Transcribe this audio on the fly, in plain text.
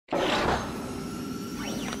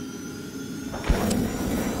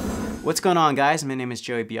What's going on, guys? My name is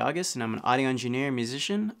Biagas and I'm an audio engineer and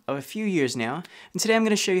musician of a few years now. And today I'm going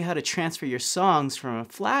to show you how to transfer your songs from a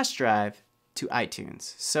flash drive to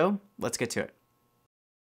iTunes. So let's get to it.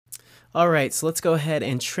 Alright, so let's go ahead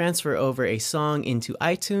and transfer over a song into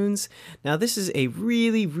iTunes. Now this is a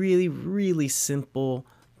really simple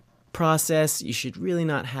process. You should really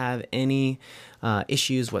not have any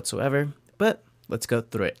issues whatsoever, but let's go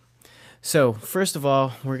through it. So first of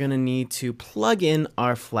all, we're going to need to plug in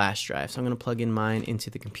our flash drive. So I'm going to plug in mine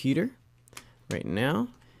into the computer right now,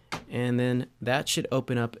 and then that should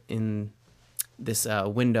open up in this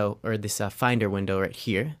window, or this Finder window right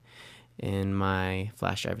here. And my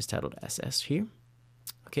flash drive is titled SS here.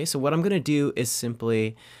 Okay, so what I'm going to do is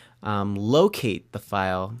simply locate the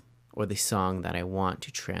file or the song that I want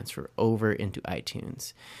to transfer over into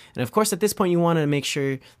iTunes. And of course, at this point, you want to make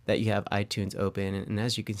sure that you have iTunes open. And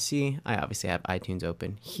as you can see, I obviously have iTunes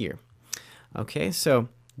open here. Okay, so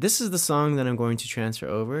this is the song that I'm going to transfer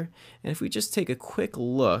over. And if we just take a quick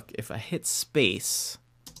look, if I hit space,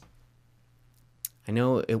 I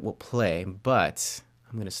know it will play, but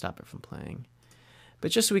I'm going to stop it from playing. But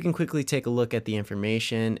just so we can quickly take a look at the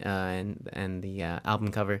information and the album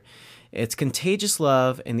cover, it's Contagious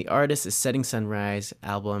Love, and the artist is Setting Sunrise,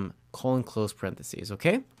 album, close parentheses,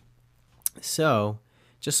 okay? So,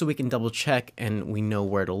 just so we can double check and we know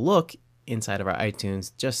where to look inside of our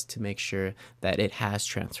iTunes, just to make sure that it has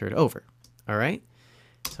transferred over, all right?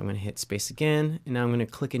 So I'm going to hit space again, and now I'm going to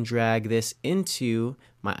click and drag this into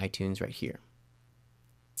my iTunes right here.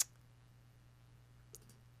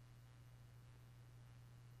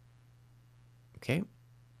 Okay,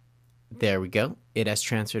 there we go. It has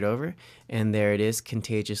transferred over, and there it is,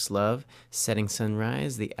 Contagious Love, Setting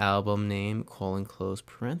Sunrise, the album name, close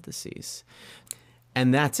parentheses.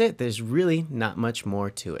 And that's it. There's really not much more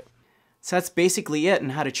to it. So that's basically it on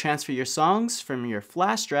how to transfer your songs from your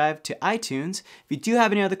flash drive to iTunes. If you do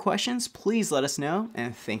have any other questions, please let us know,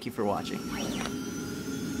 and thank you for watching.